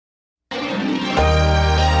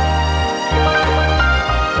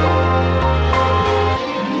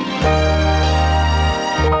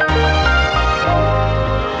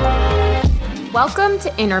Welcome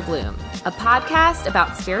to Inner Bloom, a podcast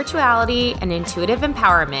about spirituality and intuitive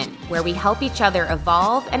empowerment where we help each other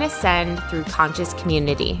evolve and ascend through conscious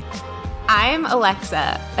community. I'm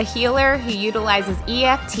Alexa, a healer who utilizes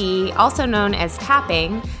EFT, also known as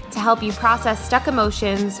tapping, to help you process stuck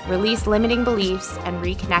emotions, release limiting beliefs, and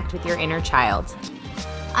reconnect with your inner child.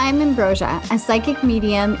 I'm Ambrosia, a psychic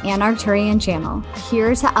medium and Arcturian channel,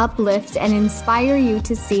 here to uplift and inspire you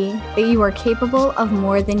to see that you are capable of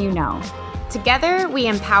more than you know. Together, we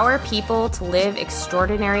empower people to live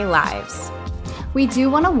extraordinary lives. We do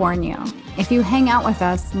want to warn you, if you hang out with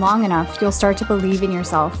us long enough, you'll start to believe in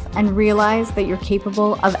yourself and realize that you're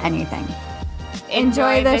capable of anything.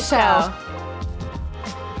 Enjoy the show.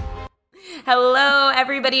 Hello,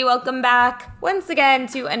 everybody. Welcome back once again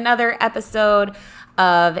to another episode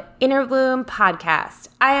of Inner Bloom Podcast.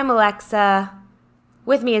 I am Alexa.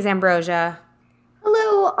 With me is Ambrosia.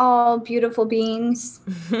 Hello, all beautiful beings.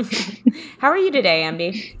 How are you today,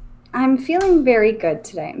 Ambi? I'm feeling very good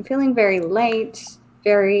today. I'm feeling very light,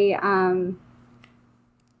 very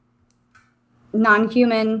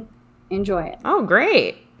non-human. Enjoy it. Oh,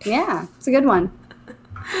 great. Yeah, it's a good one.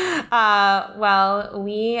 Well,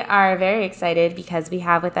 we are very excited because we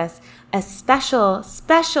have with us a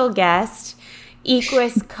special guest,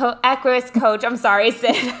 Equus coach. I'm sorry,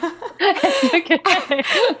 Sid. Okay.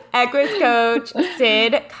 Equus coach,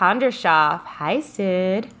 Sid Condrashoff. Hi,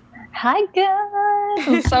 Sid. Hi, guys.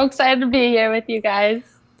 I'm so excited to be here with you guys.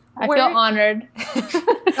 I feel honored.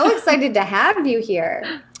 So excited to have you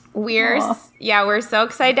here. We're so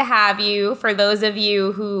excited to have you. For those of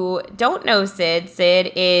you who don't know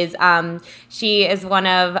Sid is she is one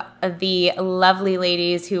of the lovely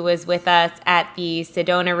ladies who was with us at the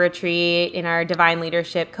Sedona retreat in our Divine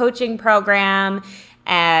Leadership coaching program,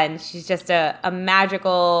 and she's just a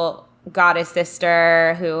magical goddess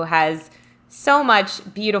sister who has so much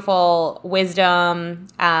beautiful wisdom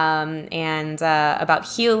and about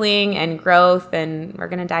healing and growth, and we're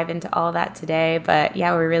going to dive into all that today. But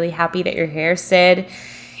yeah, we're really happy that you're here, Sid.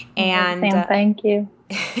 And thank you.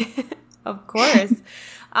 Of course.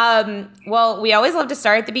 Well, we always love to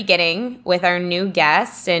start at the beginning with our new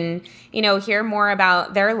guests and, hear more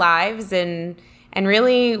about their lives and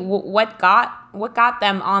really what got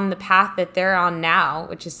them on the path that they're on now,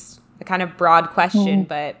 which is a kind of broad question,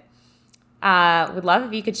 but would love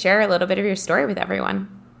if you could share a little bit of your story with everyone.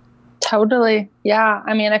 Totally. Yeah.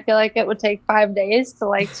 I mean, I feel like it would take 5 days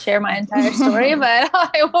to share my entire story, but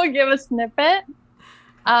I will give a snippet.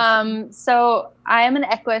 So I am an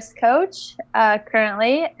Equus coach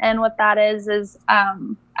currently. And what that is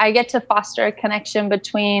I get to foster a connection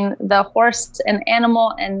between the horse and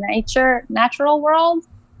animal and natural world.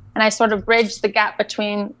 And I sort of bridge the gap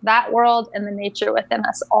between that world and the nature within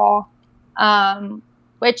us all.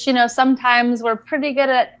 Which, sometimes we're pretty good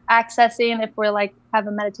at accessing if we're have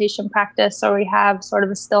a meditation practice or we have sort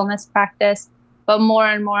of a stillness practice. But more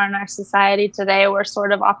and more in our society today, we're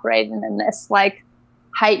sort of operating in this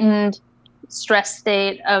heightened stress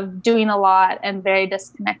state of doing a lot and very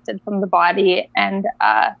disconnected from the body and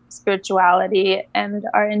spirituality and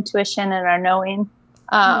our intuition and our knowing.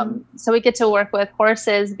 So we get to work with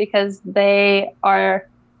horses because they're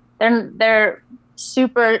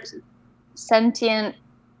super sentient,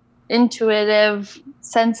 intuitive,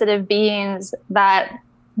 sensitive beings that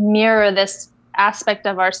mirror this aspect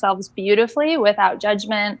of ourselves beautifully without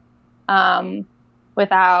judgment,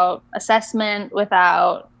 without assessment,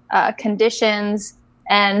 without conditions.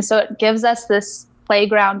 And so it gives us this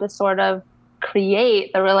playground to sort of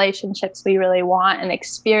create the relationships we really want and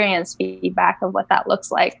experience feedback of what that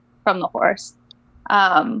looks like from the horse.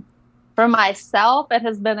 For myself, it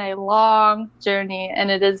has been a long journey,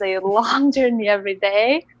 and it is a long journey every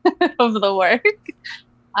day of the work.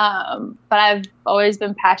 But I've always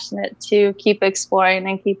been passionate to keep exploring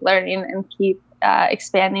and keep learning and keep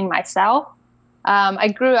expanding myself. I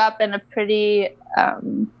grew up in a pretty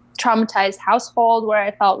traumatized household where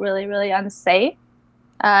I felt really, really unsafe.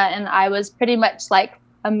 And I was pretty much like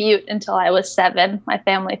a mute until I was 7. My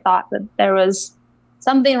family thought that there was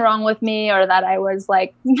something wrong with me or that I was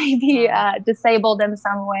maybe disabled in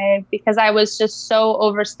some way because I was just so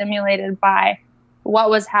overstimulated by what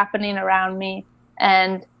was happening around me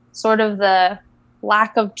and sort of the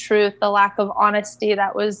lack of truth, the lack of honesty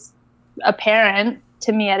that was apparent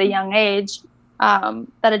to me at a young age,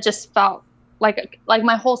 that it just felt like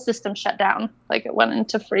my whole system shut down, like it went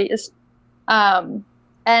into freeze. And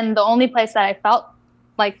the only place that I felt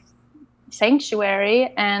like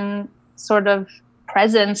sanctuary and sort of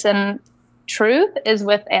presence and truth is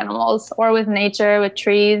with animals or with nature, with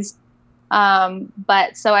trees.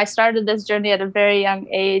 But so I started this journey at a very young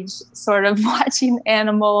age, sort of watching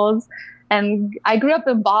animals And I grew up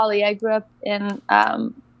in Bali. I grew up in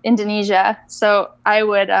Indonesia. So I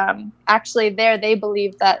would actually there, they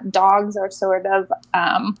believe that dogs are sort of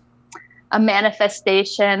a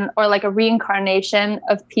manifestation or like a reincarnation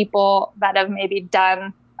of people that have maybe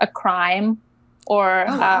done a crime or,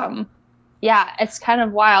 yeah, it's kind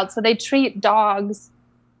of wild. So they treat dogs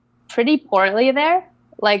pretty poorly there.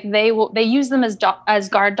 Like they use them as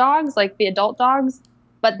guard dogs, like the adult dogs,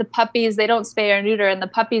 but the puppies, they don't spay or neuter, and the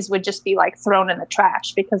puppies would just be like thrown in the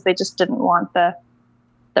trash because they just didn't want the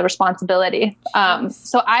responsibility.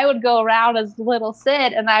 So I would go around as little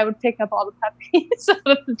Sid and I would pick up all the puppies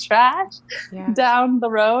out of the trash down the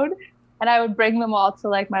road, and I would bring them all to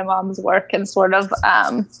like my mom's work and sort of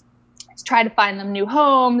try to find them new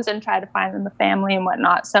homes and try to find them a family and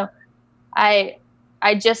whatnot. So I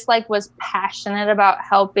just like was passionate about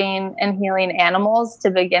helping and healing animals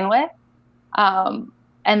to begin with.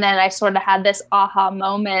 And then I sort of had this aha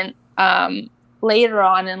moment later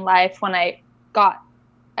on in life when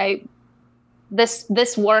this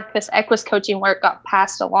Equus coaching work got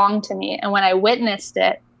passed along to me. And when I witnessed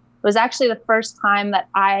it, it was actually the first time that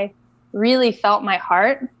I really felt my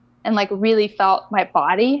heart and like really felt my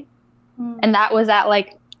body. And that was at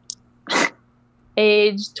like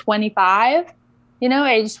age 25,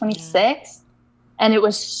 age 26. And it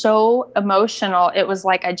was so emotional. It was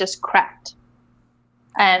like I just cracked.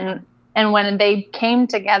 And when they came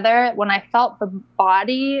together, when I felt the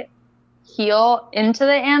body heal into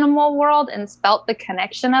the animal world and felt the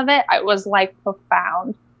connection of it, I was like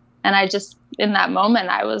profound. And I just, in that moment,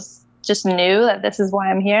 I was just knew that this is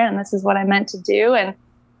why I'm here and this is what I meant to do. And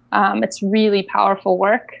it's really powerful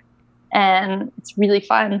work, and it's really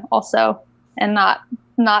fun also, and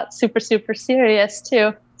not super, super serious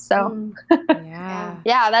too. So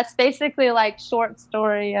yeah, that's basically like short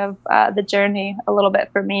story of the journey a little bit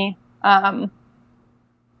for me. And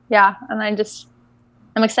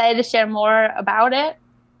I'm excited to share more about it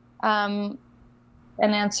and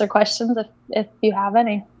answer questions if you have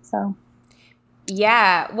any. So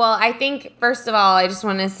yeah, well, I think first of all, I just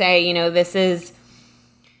want to say, this is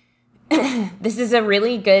this is a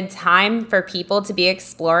really good time for people to be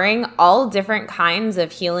exploring all different kinds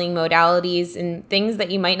of healing modalities and things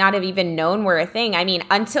that you might not have even known were a thing. I mean,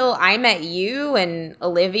 until I met you and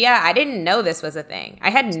Olivia, I didn't know this was a thing. I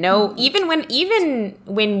had no, even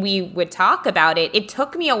when we would talk about it, it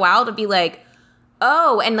took me a while to be like,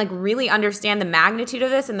 oh, and like really understand the magnitude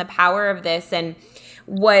of this and the power of this. And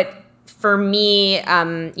what for me,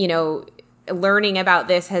 learning about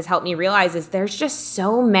this has helped me realize is there's just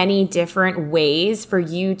so many different ways for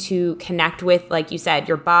you to connect with, like you said,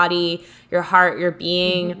 your body, your heart, your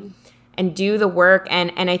being, and do the work.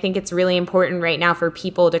 And I think it's really important right now for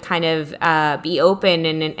people to kind of be open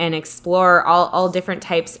and explore all different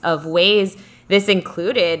types of ways. This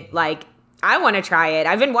included, like, I want to try it.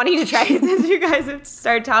 I've been wanting to try it since you guys have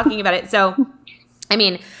started talking about it. So, I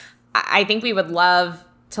mean, I think we would love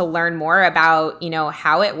to learn more about,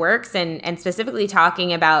 how it works and specifically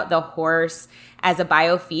talking about the horse as a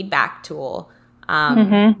biofeedback tool.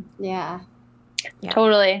 Yeah.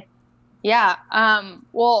 Totally. Yeah.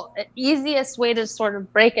 Well, the easiest way to sort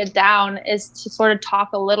of break it down is to sort of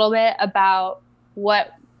talk a little bit about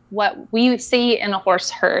what we see in a horse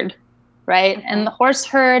herd, right? Okay. And the horse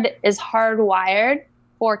herd is hardwired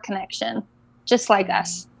for connection, just like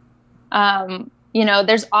us.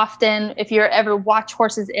 There's often, if you ever watch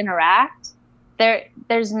horses interact,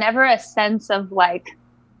 there's never a sense of like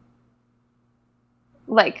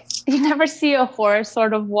you never see a horse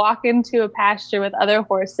sort of walk into a pasture with other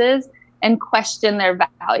horses and question their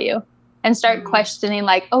value and start questioning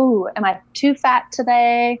like, oh, am I too fat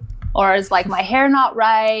today? Or is like my hair not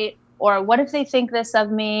right? Or what if they think this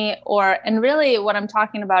of me? And really what I'm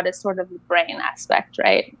talking about is sort of the brain aspect,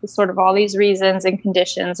 right? It's sort of all these reasons and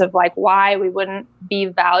conditions of like why we wouldn't be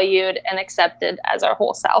valued and accepted as our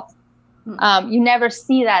whole self. You never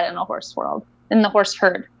see that in a horse world, in the horse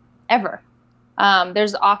herd, ever.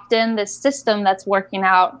 There's often this system that's working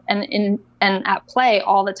out and at play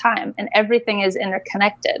all the time, and everything is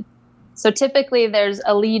interconnected. So typically there's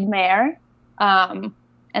a lead mare,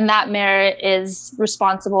 and that mare is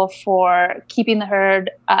responsible for keeping the herd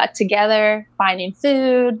together, finding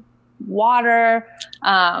food, water,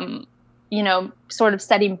 sort of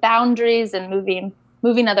setting boundaries and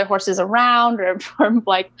moving other horses around, or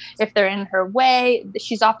like if they're in her way.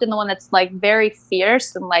 She's often the one that's like very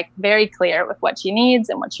fierce and like very clear with what she needs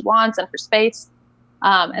and what she wants and her space.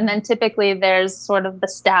 And then typically there's sort of the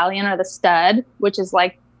stallion or the stud, which is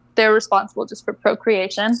like they're responsible just for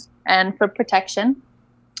procreation and for protection.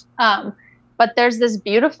 But there's this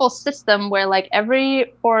beautiful system where like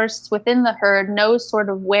every horse within the herd knows sort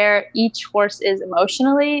of where each horse is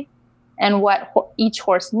emotionally and what each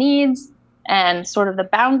horse needs and sort of the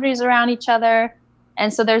boundaries around each other.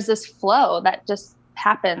 And so there's this flow that just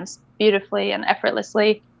happens beautifully and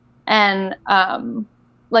effortlessly. And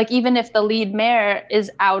like even if the lead mare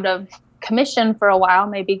is out of commission for a while,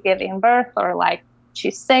 maybe giving birth or like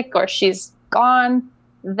she's sick or she's gone,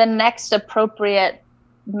 the next appropriate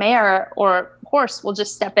mare or horse will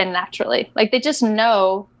just step in naturally. Like they just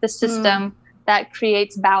know the system that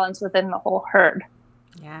creates balance within the whole herd.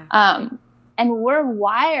 Yeah. And we're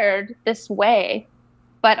wired this way,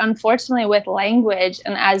 but unfortunately with language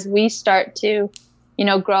and as we start to, you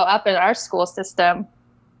know, grow up in our school system,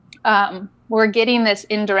 we're getting this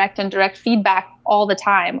indirect and direct feedback all the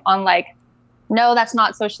time on like, no, that's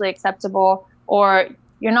not socially acceptable, or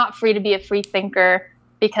you're not free to be a free thinker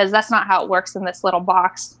because that's not how it works in this little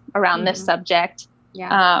box around this subject.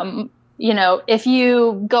 Yeah. You know, if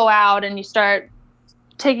you go out and you start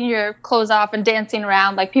taking your clothes off and dancing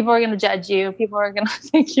around, like people are going to judge you. People are going to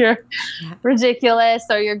think you're ridiculous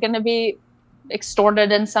or you're going to be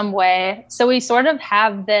extorted in some way. So we sort of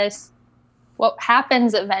have this, what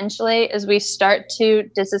happens eventually is we start to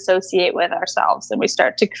disassociate with ourselves and we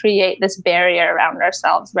start to create this barrier around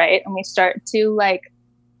ourselves, right? And we start to like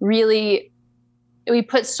really, we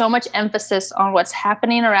put so much emphasis on what's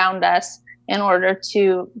happening around us in order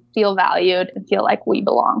to feel valued and feel like we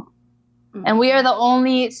belong. And we are the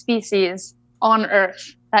only species on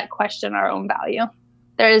Earth that question our own value.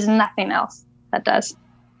 There is nothing else that does.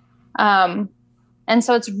 And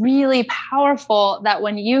so it's really powerful that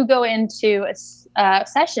when you go into a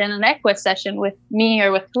session, an equus session with me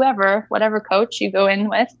or with whoever, whatever coach you go in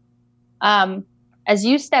with, as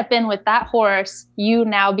you step in with that horse, you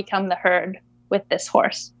now become the herd with this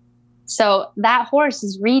horse. So that horse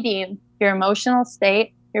is reading your emotional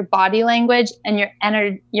state, your body language, and your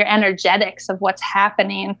energetics of what's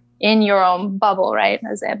happening in your own bubble, right?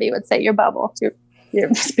 As Abby would say, your bubble,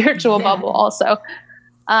 your spiritual bubble also.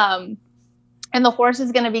 And the horse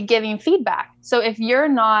is going to be giving feedback. So if you're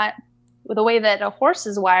not, the way that a horse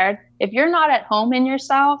is wired, if you're not at home in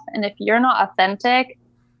yourself and if you're not authentic,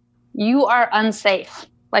 you are unsafe.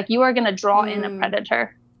 Like you are going to draw in a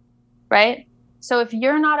predator, right? So if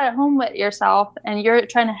you're not at home with yourself and you're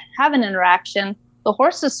trying to have an interaction, the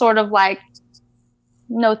horse is sort of like,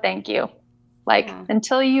 no, thank you. Like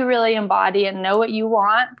until you really embody and know what you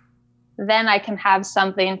want, then I can have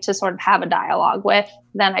something to sort of have a dialogue with,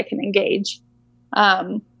 then I can engage.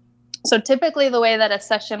 So typically the way that a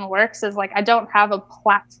session works is like, I don't have a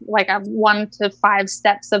like a 1 to 5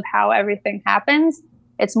 steps of how everything happens.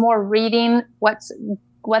 It's more reading what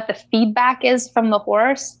the feedback is from the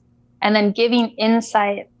horse and then giving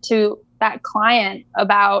insight to that client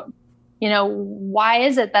about, you know, why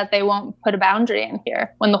is it that they won't put a boundary in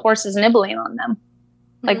here when the horse is nibbling on them?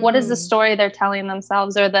 Like, what is the story they're telling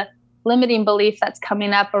themselves or the limiting belief that's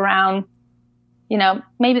coming up around, you know,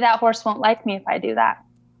 maybe that horse won't like me if I do that,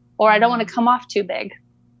 or I don't want to come off too big,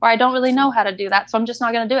 or I don't really know how to do that, so I'm just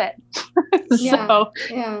not going to do it.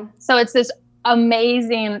 So it's this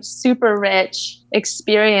amazing, super rich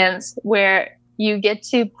experience where you get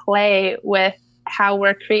to play with how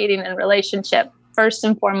we're creating a relationship, first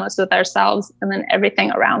and foremost with ourselves, and then everything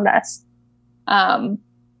around us. And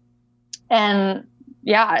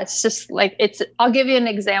yeah, it's just like, I'll give you an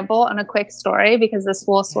example and a quick story because this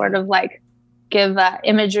will sort of like give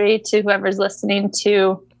imagery to whoever's listening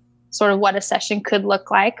to sort of what a session could look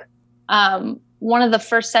like. One of the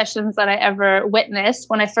first sessions that I ever witnessed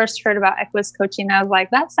when I first heard about equus coaching, I was like,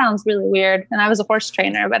 that sounds really weird. And I was a horse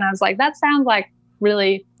trainer, but I was like, that sounds like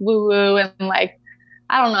really woo woo. And like,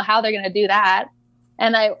 I don't know how they're going to do that.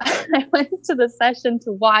 And I went to the session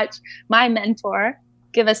to watch my mentor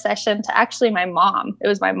give a session to actually my mom. It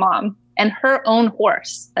was my mom and her own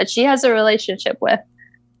horse that she has a relationship with.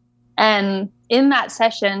 And in that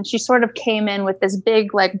session, she sort of came in with this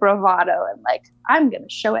big like bravado and like, I'm going to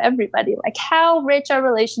show everybody like how rich our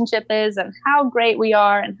relationship is and how great we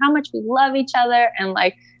are and how much we love each other and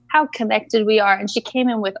like how connected we are. And she came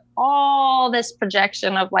in with all this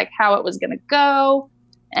projection of like how it was going to go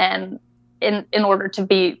and in order to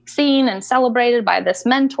be seen and celebrated by this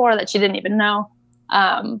mentor that she didn't even know.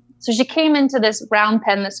 So she came into this round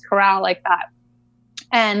pen, this corral like that.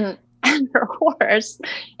 And her horse,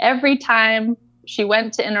 every time she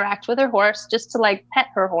went to interact with her horse, just to like pet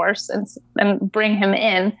her horse and bring him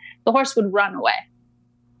in, the horse would run away,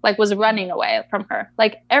 like was running away from her.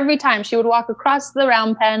 Like every time she would walk across the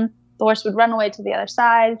round pen, the horse would run away to the other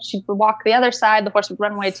side. She'd walk the other side. The horse would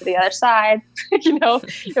run away to the other side.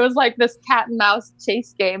 It was like this cat and mouse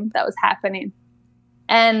chase game that was happening.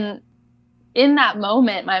 And in that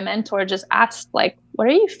moment, my mentor just asked, like, what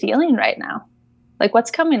are you feeling right now? Like, what's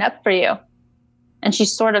coming up for you? And she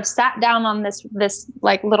sort of sat down on this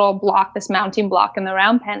like little block, this mounting block in the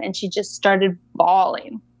round pen, and she just started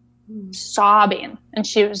bawling, sobbing. And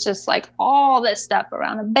she was just like, all this stuff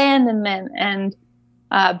around abandonment and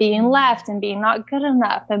being left and being not good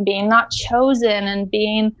enough and being not chosen and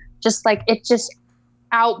being just like, it just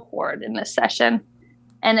outpoured in this session.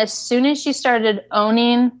 And as soon as she started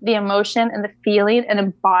owning the emotion and the feeling and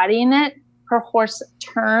embodying it, her horse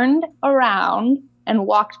turned around and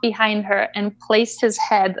walked behind her and placed his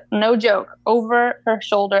head, no joke, over her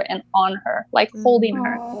shoulder and on her, like holding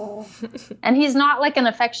her. And he's not like an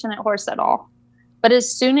affectionate horse at all. But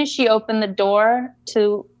as soon as she opened the door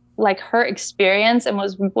to like her experience and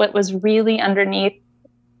what was really underneath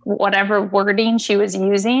whatever wording she was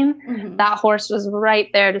using, that horse was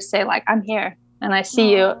right there to say, like, I'm here and I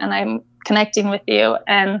see you and I'm connecting with you.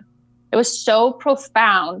 And it was so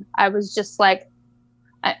profound. I was just like,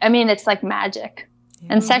 I mean, it's like magic.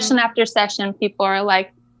 And session after session, people are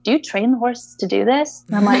like, do you train the horses to do this?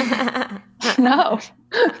 And I'm like, no.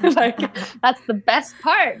 Like, that's the best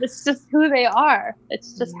part. It's just who they are.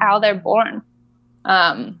 It's just how they're born.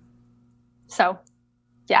 So,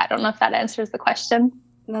 yeah, I don't know if that answers the question.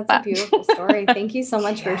 That's a beautiful story. Thank you so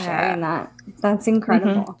much for sharing that. That's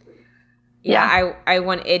incredible. Yeah, I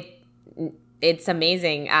want it. It's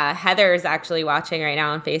amazing. Heather's actually watching right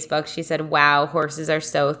now on Facebook. She said, wow, horses are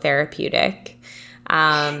so therapeutic.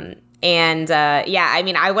 I mean,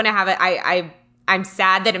 I want to have it. I'm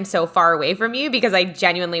sad that I'm so far away from you because I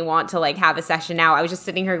genuinely want to like have a session now. I was just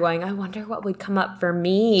sitting here going, I wonder what would come up for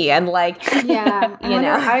me. And like, yeah,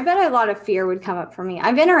 I bet a lot of fear would come up for me.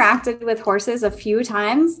 I've interacted with horses a few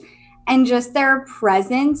times and just their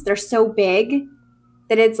presence, they're so big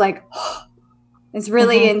that it's like, it's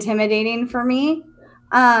really intimidating for me.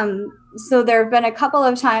 So there have been a couple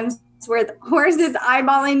of times where the horse is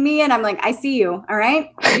eyeballing me and I'm like, I see you. All right.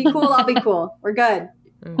 Be cool. I'll be cool. We're good.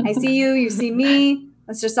 I see you. You see me.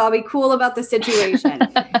 Let's just all be cool about the situation.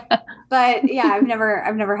 But yeah, I've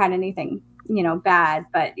never had anything, bad,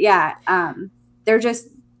 but yeah. They're just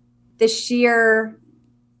the sheer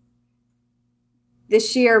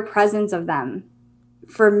presence of them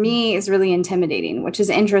for me is really intimidating, which is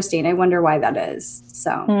interesting. I wonder why that is.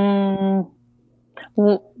 So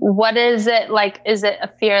what is it like? Is it a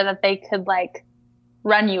fear that they could like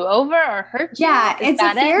run you over or hurt you? Yeah, it's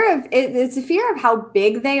a fear of how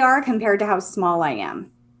big they are compared to how small I am.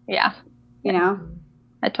 Yeah.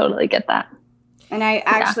 I totally get that. And I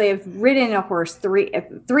actually have ridden a horse three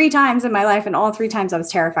times in my life, and all 3 times I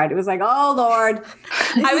was terrified. It was like, oh Lord,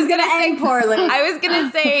 I was gonna end poorly. I was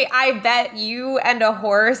gonna say, I bet you and a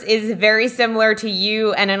horse is very similar to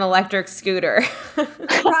you and an electric scooter.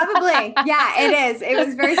 Probably, yeah, it is. It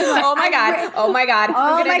was very similar. Oh my god! Oh my god!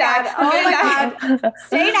 Oh my god! Oh my god!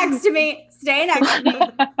 Stay next to me.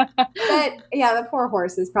 But yeah, the poor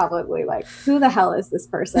horse is probably like, who the hell is this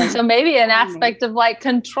person? So maybe an aspect of like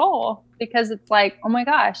control, because it's like, oh my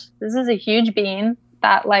gosh, this is a huge being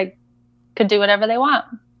that like could do whatever they want.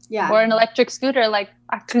 Yeah. Or an electric scooter, like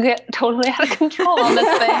I could get totally out of control on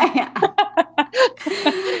this thing.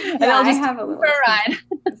 And I'll just have a little ride.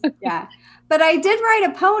 Yeah. But I did ride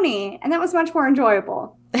a pony, and that was much more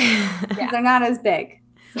enjoyable. They're not as big.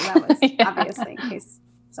 So that was obviously in case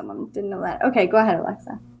someone didn't know that. Okay, go ahead,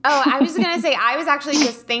 Alexa. Oh, I was going to say, I was actually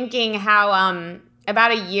just thinking how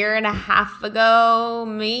about a year and a half ago,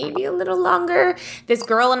 maybe a little longer, this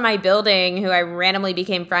girl in my building who I randomly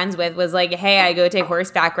became friends with was like, hey, I go take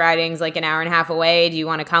horseback ridings like an hour and a half away. Do you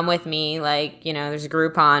want to come with me? Like, there's a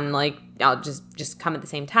Groupon, like I'll just come at the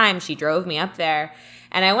same time. She drove me up there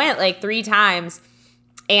and I went like 3 times.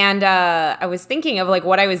 And I was thinking of like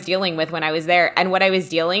what I was dealing with when I was there. And what I was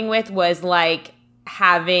dealing with was like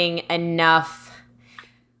having enough.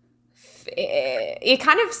 It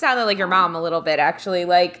kind of sounded like your mom a little bit, actually,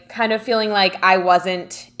 like kind of feeling like I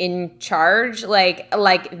wasn't in charge, like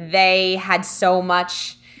they had so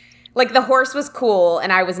much, like the horse was cool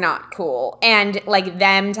and I was not cool, and like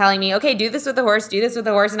them telling me, okay, do this with the horse,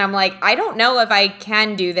 and I'm like, I don't know if I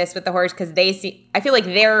can do this with the horse because I feel like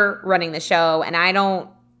they're running the show and I don't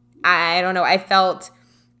know. I felt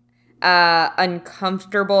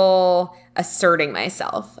uncomfortable asserting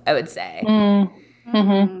myself, I would say.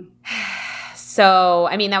 Mm-hmm. So,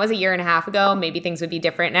 I mean, that was a year and a half ago. Maybe things would be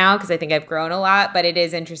different now because I think I've grown a lot, but it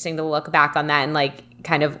is interesting to look back on that and like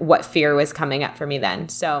kind of what fear was coming up for me then.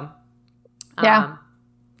 So, yeah,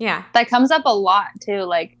 that comes up a lot too.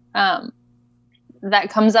 Like that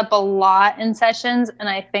comes up a lot in sessions. And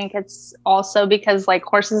I think it's also because like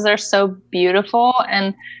horses are so beautiful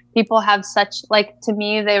and people have such, like, to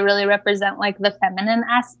me, they really represent like the feminine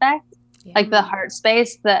aspect, like the heart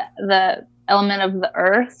space, the element of the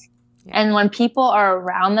earth. And when people are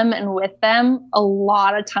around them and with them, a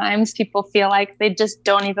lot of times people feel like they just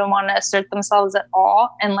don't even want to assert themselves at all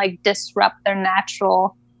and like disrupt their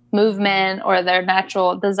natural movement or their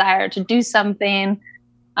natural desire to do something.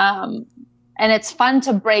 And it's fun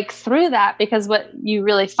to break through that, because what you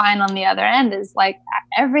really find on the other end is like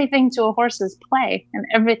everything to a horse is play and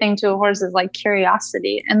everything to a horse is like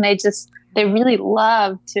curiosity. And they really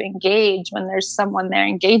love to engage when there's someone there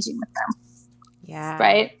engaging with them. Yeah.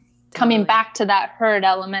 Right. Totally. Coming back to that herd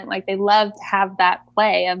element, like they love to have that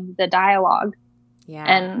play of the dialogue. Yeah.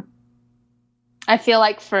 And I feel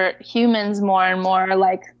like for humans more and more,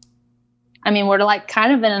 like, I mean, we're like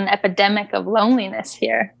kind of in an epidemic of loneliness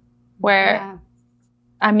here where,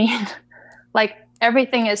 I mean, like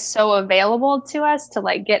everything is so available to us to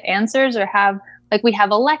like get answers or have, like we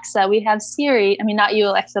have Alexa, we have Siri. I mean, not you,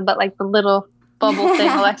 Alexa, but like the little bubble thing,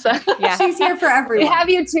 Alexa. Yeah. She's here for everyone. We have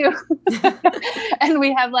you too. And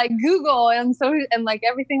we have like Google and like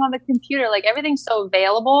everything on the computer, like everything's so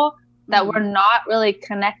available that we're not really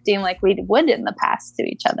connecting like we would in the past to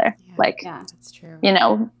each other. That's true. You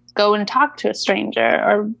know, go and talk to a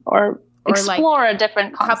stranger or explore like a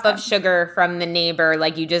different concept. Cup of sugar from the neighbor,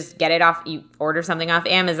 like you just get it off, you order something off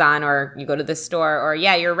Amazon or you go to the store, or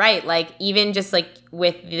you're right, like even just like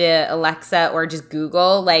with the Alexa or just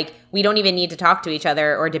Google, like we don't even need to talk to each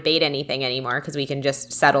other or debate anything anymore because we can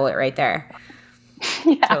just settle it right there.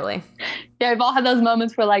 Yeah. Totally. Yeah, we've all had those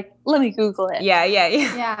moments where like, let me Google it. Yeah.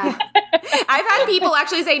 I've had people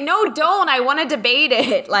actually say, no, don't, I want to debate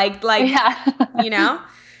it. Like, you know,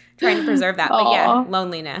 trying to preserve that. But yeah,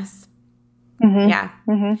 loneliness. Mm-hmm. Yeah.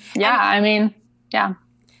 Mm-hmm. Yeah. I mean, yeah.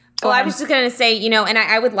 Well, I was just going to say, you know, and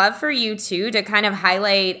I would love for you too to kind of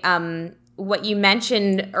highlight what you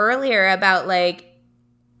mentioned earlier about like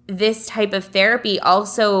this type of therapy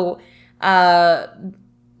also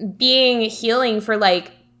being healing for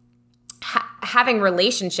like having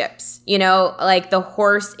relationships, you know, like the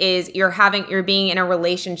horse is, you're being in a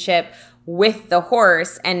relationship with the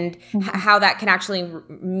horse, and how that can actually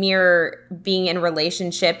mirror being in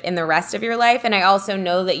relationship in the rest of your life. And I also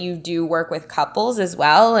know that you do work with couples as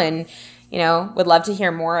well, and, you know, would love to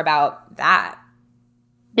hear more about that.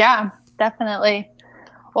 Yeah, definitely.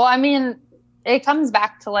 Well, I mean, it comes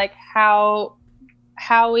back to like how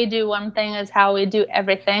we do one thing is how we do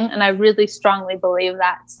everything. And I really strongly believe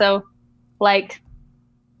that. So like,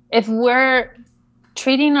 if we're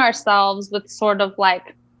treating ourselves with sort of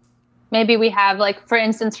like, maybe we have like, for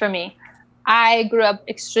instance, for me, I grew up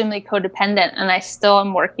extremely codependent, and I still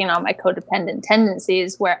am working on my codependent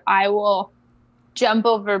tendencies where I will jump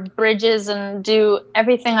over bridges and do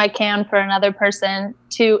everything I can for another person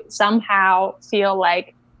to somehow feel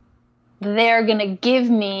like they're going to give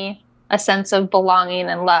me a sense of belonging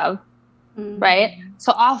and love. Right.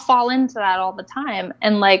 So I'll fall into that all the time.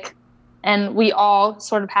 And we all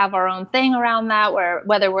sort of have our own thing around that, where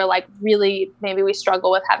whether we're like really, maybe we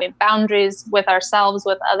struggle with having boundaries with ourselves,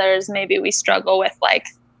 with others. Maybe we struggle with like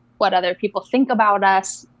what other people think about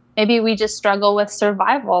us. Maybe we just struggle with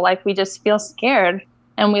survival. Like we just feel scared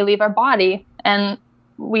and we leave our body and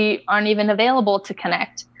we aren't even available to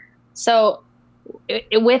connect. So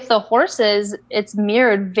with the horses, it's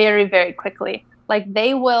mirrored very, very quickly. Like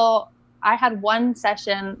I had one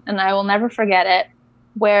session and I will never forget it,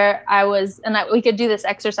 where I was, we could do this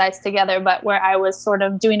exercise together, but where I was sort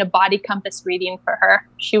of doing a body compass reading for her.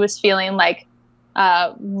 She was feeling like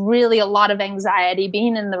really a lot of anxiety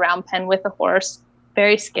being in the round pen with the horse,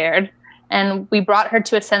 very scared. And we brought her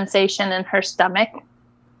to a sensation in her stomach.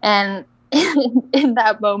 And in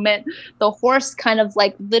that moment, the horse kind of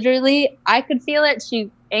like literally, I could feel it. She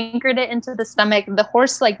anchored it into the stomach. The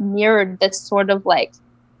horse like mirrored this sort of like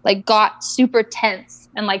got super tense.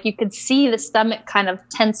 And like you could see the stomach kind of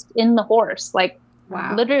tensed in the horse, like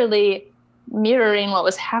literally mirroring what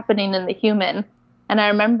was happening in the human. And I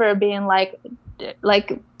remember being like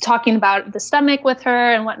talking about the stomach with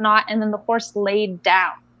her and whatnot. And then the horse laid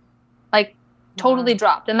down, like totally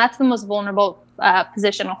dropped. And that's the most vulnerable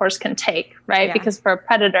position a horse can take, right? Yeah. Because for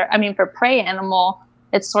prey animal,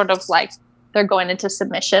 it's sort of like they're going into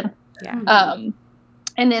submission. Yeah.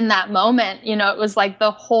 And in that moment, you know, it was like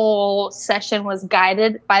the whole session was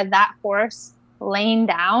guided by that horse laying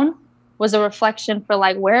down was a reflection for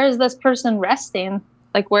like, where is this person resting?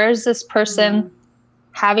 Like, where is this person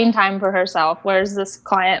having time for herself? Where is this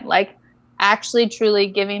client like actually truly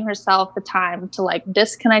giving herself the time to like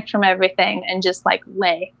disconnect from everything and just like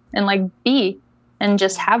lay and like be and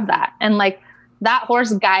just have that. And like that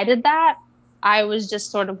horse guided that. I was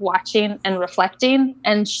just sort of watching and reflecting,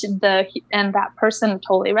 and that person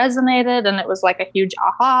totally resonated, and it was like a huge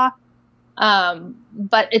aha.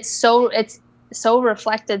 But it's so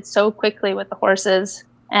reflected so quickly with the horses,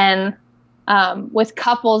 and with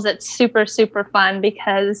couples, it's super, super fun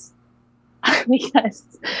because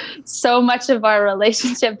so much of our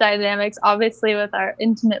relationship dynamics, obviously with our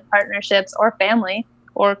intimate partnerships or family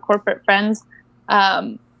or corporate friends,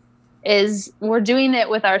 is we're doing it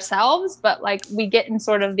with ourselves, but like we get in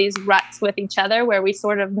sort of these ruts with each other where we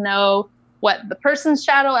sort of know what the person's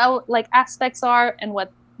shadow like aspects are and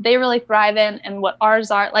what they really thrive in and what ours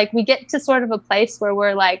are. Like we get to sort of a place where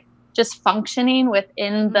we're like just functioning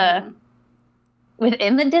within the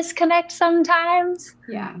disconnect sometimes.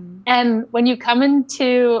 Yeah. And when you come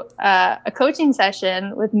into a coaching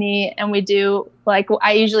session with me and we do like,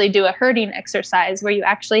 I usually do a herding exercise where you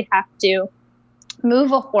actually have to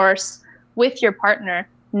move a horse with your partner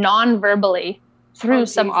non-verbally through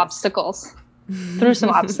some obstacles. And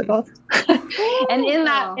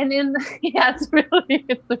yeah, it's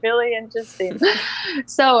really interesting.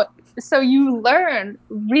 So you learn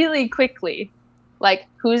really quickly, like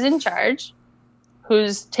who's in charge,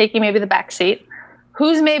 who's taking maybe the back seat,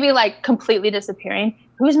 who's maybe like completely disappearing,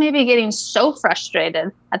 who's maybe getting so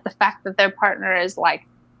frustrated at the fact that their partner is like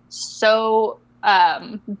so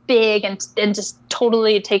big and just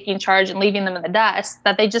totally taking charge and leaving them in the dust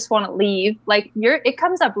that they just want to leave. Like it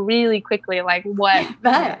comes up really quickly, like what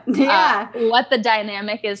the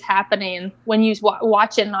dynamic is happening when you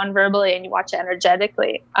watch it non-verbally and you watch it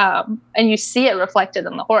energetically, and you see it reflected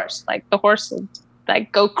in the horse. Like the horse will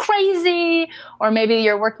like go crazy, or maybe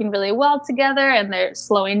you're working really well together and they're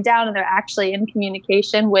slowing down and they're actually in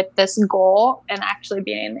communication with this goal and actually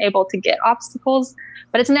being able to get obstacles.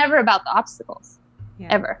 But it's never about the obstacles,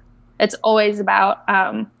 ever. It's always about,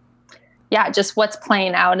 just what's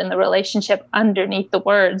playing out in the relationship underneath the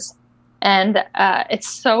words. And it's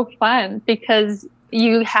so fun because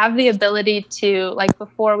you have the ability to, like,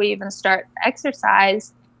 before we even start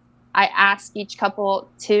exercise, I ask each couple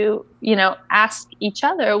to, ask each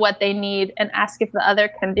other what they need and ask if the other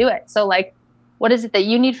can do it. So, like, what is it that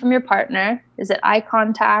you need from your partner? Is it eye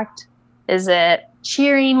contact? Is it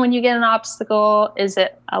cheering when you get an obstacle? Is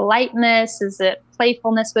it a lightness? Is it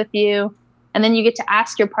playfulness with you? And then you get to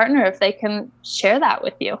ask your partner if they can share that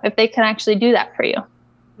with you, if they can actually do that for you.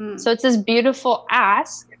 So it's this beautiful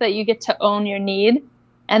ask that you get to own your need.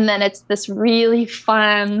 And then it's this really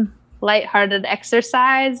fun, lighthearted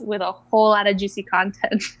exercise with a whole lot of juicy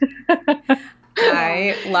content.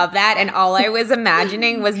 I love that. And all I was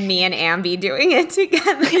imagining was me and Ambi doing it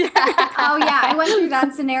together. Oh, yeah. I went through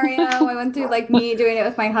that scenario. I went through, like, me doing it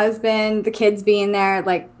with my husband, the kids being there.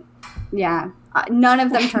 Like, yeah. None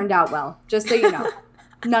of them turned out well, just so you know.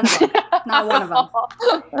 None of them. Not one of them.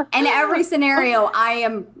 In every scenario, I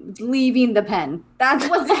am leaving the pen. That's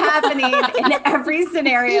what's happening in every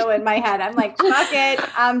scenario in my head. I'm like, fuck it.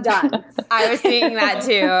 I'm done. I was seeing that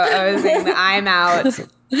too. I was saying that I'm out.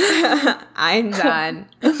 I'm done.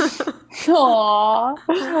 Aww.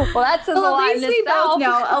 Well, that says a lot in itself. Both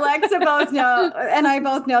know. Alexa both know, and I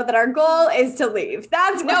both know that our goal is to leave.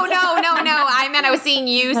 That's no. I meant I was seeing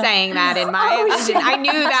you saying that in my vision. I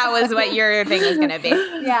knew that was what your thing was going to be.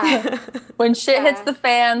 Yeah. When shit hits the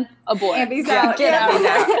fan, abort. Ambi's out.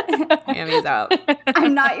 Ambi's out.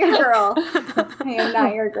 I'm not your girl. I am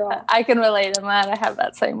not your girl. I can relate to that. I have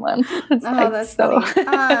that same one. That's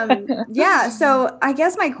funny. Yeah. So I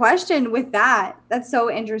guess my question with that's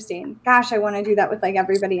so interesting. Gosh, I want to do that with like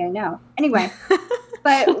everybody I know. Anyway,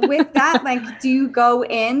 but with that, like, do you go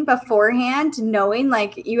in beforehand knowing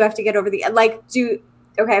like you have to get over I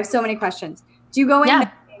have so many questions. Do you go in,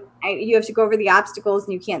 you have to go over the obstacles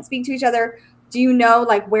and you can't speak to each other? Do you know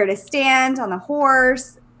like where to stand on the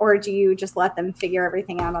horse, or do you just let them figure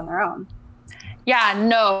everything out on their own? Yeah,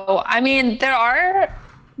 no. I mean,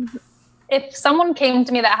 if someone came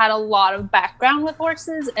to me that had a lot of background with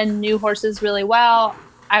horses and knew horses really well,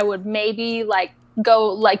 I would maybe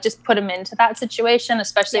just put them into that situation,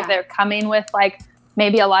 especially if they're coming with like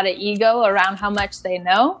maybe a lot of ego around how much they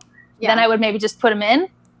know. Then I would maybe just put them in.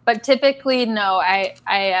 But typically, no,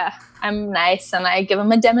 I'm nice and I give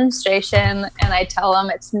them a demonstration and I tell them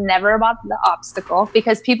it's never about the obstacle,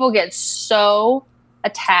 because people get so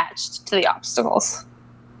attached to the obstacles.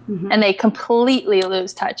 Mm-hmm. And they completely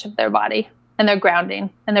lose touch of their body and their grounding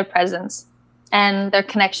and their presence and their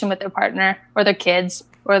connection with their partner or their kids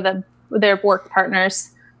or their work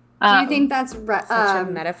partners. Do you think that's such a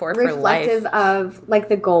metaphor for reflective life of like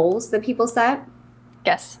the goals that people set?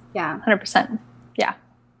 Yes. Yeah. 100%. Yeah.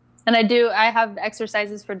 And I have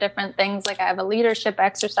exercises for different things. Like I have a leadership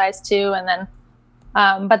exercise too. And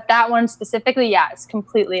then, but that one specifically, yeah, it's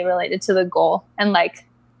completely related to the goal and like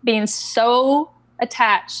being so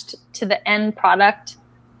attached to the end product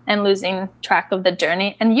and losing track of the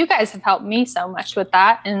journey. And you guys have helped me so much with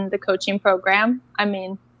that in the coaching program. I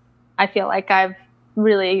mean, I feel like I've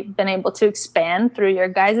really been able to expand through your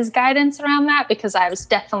guys' guidance around that, because I was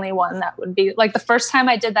definitely one that would be like the first time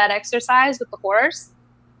I did that exercise with the horse,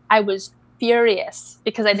 I was furious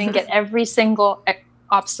because I didn't get every single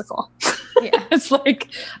obstacle. Yeah. It's like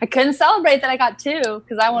I couldn't celebrate that I got 2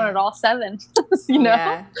 because I wanted all 7, you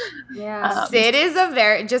know? Yeah. Sid is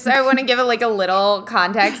I want to give it like a little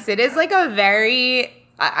context. Sid is like a very,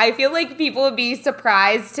 I feel like people would be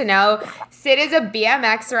surprised to know Sid is a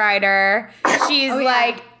BMX rider. She's Sid's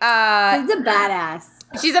a badass.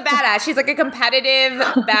 She's a badass. She's like a competitive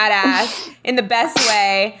badass in the best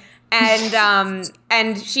way. And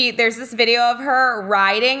there's this video of her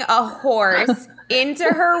riding a horse into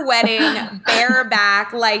her wedding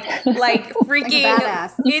bareback, like freaking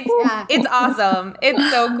like it's awesome. It's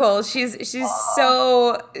so cool.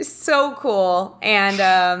 She's so cool. And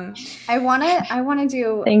I wanna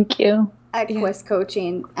do thank you equus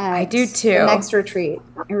coaching I do too. The next retreat.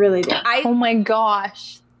 I really do. Oh my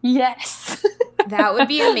gosh. Yes. That would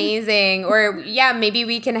be amazing. Or maybe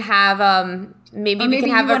we can have Maybe we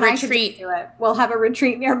can have a retreat. Do it. We'll have a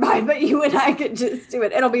retreat nearby, but you and I could just do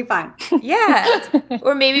it. It'll be fine. Yeah.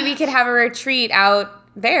 Or maybe we could have a retreat out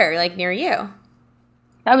there, like near you.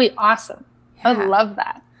 That'd be awesome. Yeah. I would love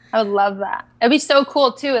that. It'd be so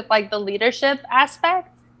cool too with like the leadership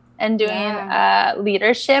aspect and doing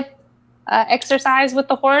leadership exercise with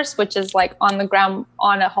the horse, which is like on the ground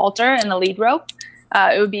on a halter and a lead rope.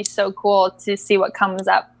 It would be so cool to see what comes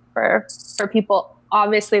up for people,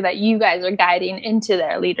 obviously, that you guys are guiding into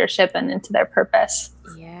their leadership and into their purpose.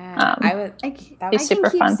 Yeah, I can keep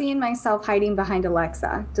seeing myself hiding behind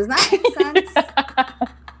Alexa. Does that make sense?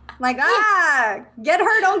 Like, get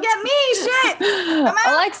her, don't get me, shit. Come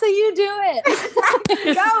on. Alexa, you do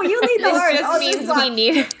it. Go, you lead the horse. This just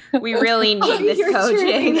means we really need this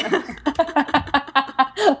coaching.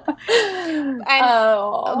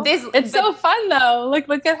 It's so fun though.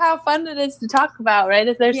 Look at how fun it is to talk about,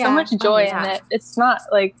 right? There's so much joy in it. It's not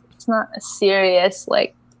a serious,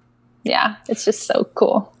 it's just so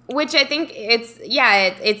cool. Which I think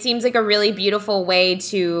it seems like a really beautiful way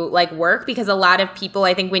to like work, because a lot of people,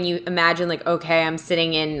 I think when you imagine like, okay, I'm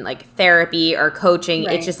sitting in like therapy or coaching,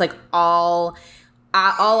 it's just like all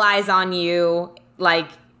eyes on you, like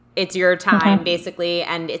it's your time basically.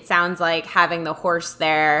 And it sounds like having the horse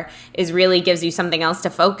there really gives you something else to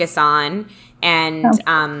focus on. And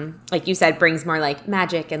like you said, brings more like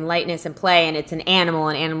magic and lightness and play. And it's an animal,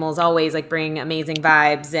 and animals always like bring amazing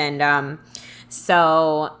vibes. And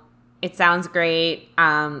so it sounds great.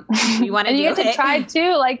 We want to do it. You get to try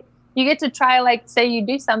too. Like you get to try, like say you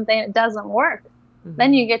do something, it doesn't work. Mm-hmm.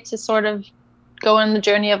 Then you get to sort of go on the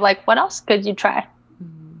journey of like, what else could you try?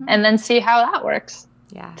 Mm-hmm. And then see how that works.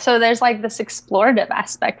 Yeah. So there's like this explorative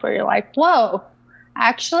aspect where you're like, whoa,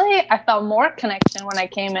 actually I felt more connection when I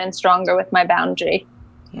came in stronger with my boundary.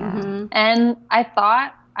 Yeah. Mm-hmm. And I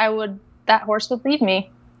thought that horse would leave me.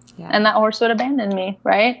 Yeah. And that horse would abandon me,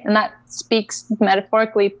 right? And that speaks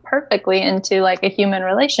metaphorically perfectly into like a human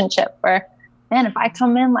relationship where, man, if I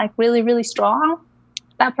come in like really, really strong,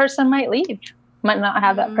 that person might leave, might not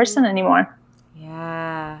have that person anymore.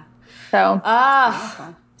 Yeah. So.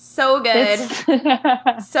 So good.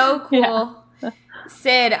 So cool. Yeah.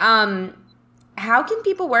 Sid, how can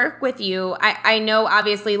people work with you? I know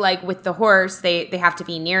obviously like with the horse, they have to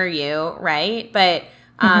be near you, right? But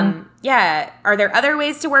are there other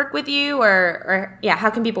ways to work with you or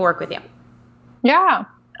how can people work with you? Yeah.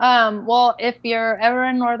 Well, if you're ever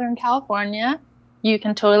in Northern California, you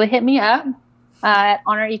can totally hit me up at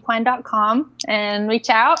honorequine.com and reach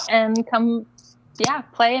out and come,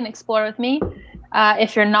 play and explore with me.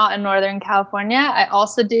 If you're not in Northern California, I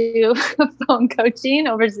also do phone coaching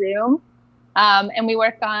over Zoom. And we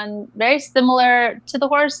work on very similar to the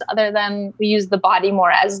horse, other than we use the body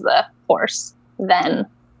more as the horse than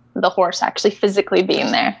the horse actually physically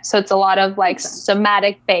being there. So it's a lot of like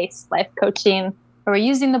somatic-based life coaching where we're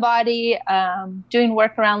using the body, doing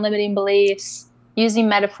work around limiting beliefs, using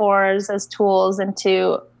metaphors as tools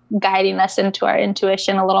into guiding us into our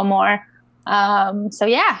intuition a little more.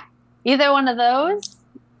 Either one of those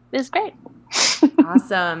is great.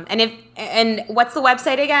 Awesome. And what's the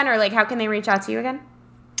website again, or like how can they reach out to you again?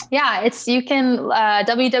 Yeah, you can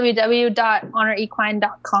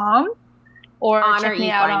www.honorequine.com or check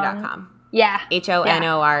me out on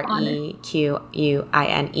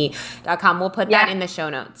HONOREQUINE.com. We'll put that in the show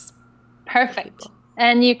notes. Perfect.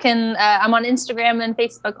 And you can, I'm on Instagram and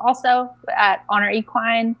Facebook also at Honor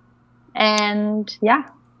Equine. And yeah,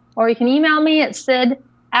 or you can email me at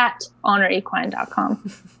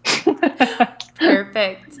sid@honorequine.com.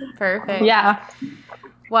 Perfect. Yeah.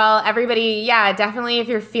 Well, everybody, yeah, definitely if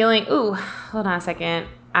you're feeling, hold on a second.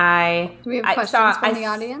 Do we have questions from the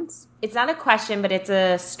audience? It's not a question, but it's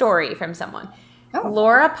a story from someone. Oh,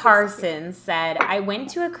 Laura Parsons said, I went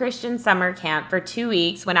to a Christian summer camp for 2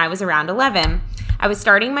 weeks when I was around 11. I was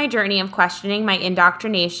starting my journey of questioning my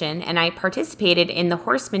indoctrination, and I participated in the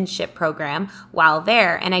horsemanship program while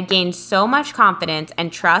there, and I gained so much confidence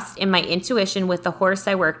and trust in my intuition with the horse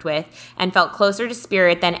I worked with and felt closer to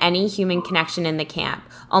spirit than any human connection in the camp.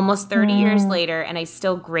 Almost 30 years later, and I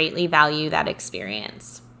still greatly value that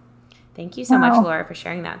experience. Thank you so much, Laura, for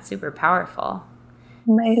sharing that. Super powerful.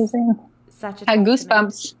 Amazing. Such a had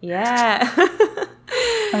goosebumps. Yeah.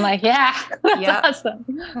 I'm like, that's awesome.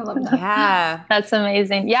 I love that. Yeah. That's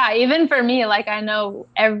amazing. Yeah. Even for me, like I know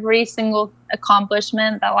every single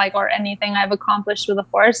accomplishment that or anything I've accomplished with a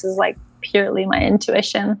horse is like purely my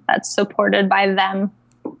intuition that's supported by them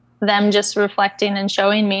just reflecting and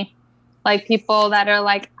showing me. Like people that are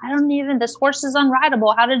like, this horse is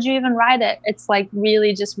unrideable. How did you even ride it? It's like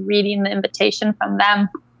really just reading the invitation from them.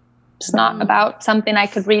 It's not about something I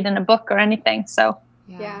could read in a book or anything. So,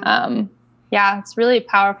 it's really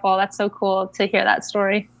powerful. That's so cool to hear that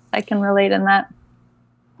story. I can relate in that.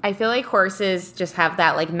 I feel like horses just have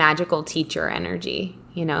that like magical teacher energy.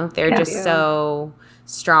 You know, they're just so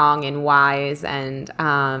strong and wise and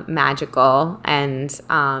magical. And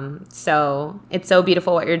so it's so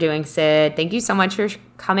beautiful what you're doing, Sid. Thank you so much for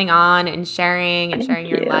coming on and sharing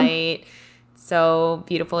your light. So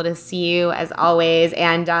beautiful to see you as always.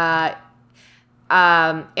 And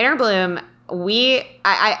Inner Bloom,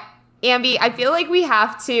 Ambi, I feel like we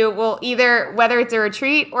have to, either whether it's a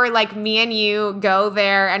retreat or like me and you go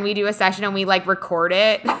there and we do a session and we like record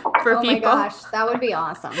it for people. Oh my gosh, that would be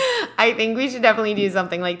awesome. I think we should definitely do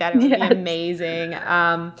something like that. It would be amazing.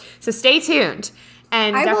 So stay tuned.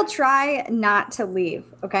 And I will try not to leave,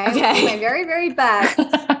 okay? I'll do my very, very best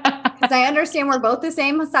because I understand we're both the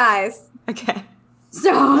same size. Okay.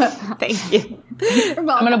 So thank you. I'm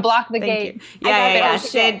gonna block the gate. Yeah.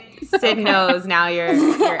 Sid knows now your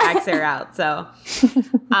ex are out. So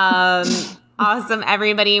awesome,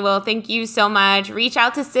 everybody. Well, thank you so much. Reach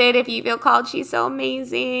out to Sid if you feel called. She's so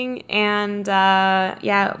amazing. And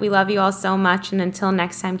we love you all so much. And until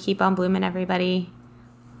next time, keep on blooming, everybody.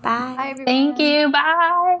 Bye. Bye, everyone. Thank you.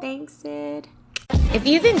 Bye. Thanks, Sid. If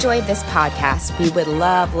you've enjoyed this podcast, we would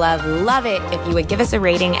love, love, love it if you would give us a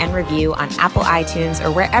rating and review on Apple iTunes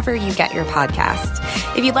or wherever you get your podcast.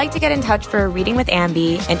 If you'd like to get in touch for a reading with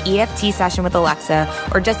Ambi, an EFT session with Alexa,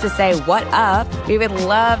 or just to say what up, we would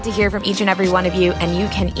love to hear from each and every one of you, and you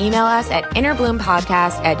can email us at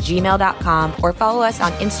innerbloom.podcast@gmail.com or follow us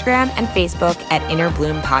on Instagram and Facebook at Inner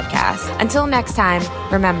Bloom Podcast. Until next time,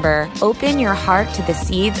 remember, open your heart to the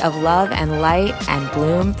seeds of love and light and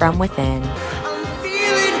bloom from within.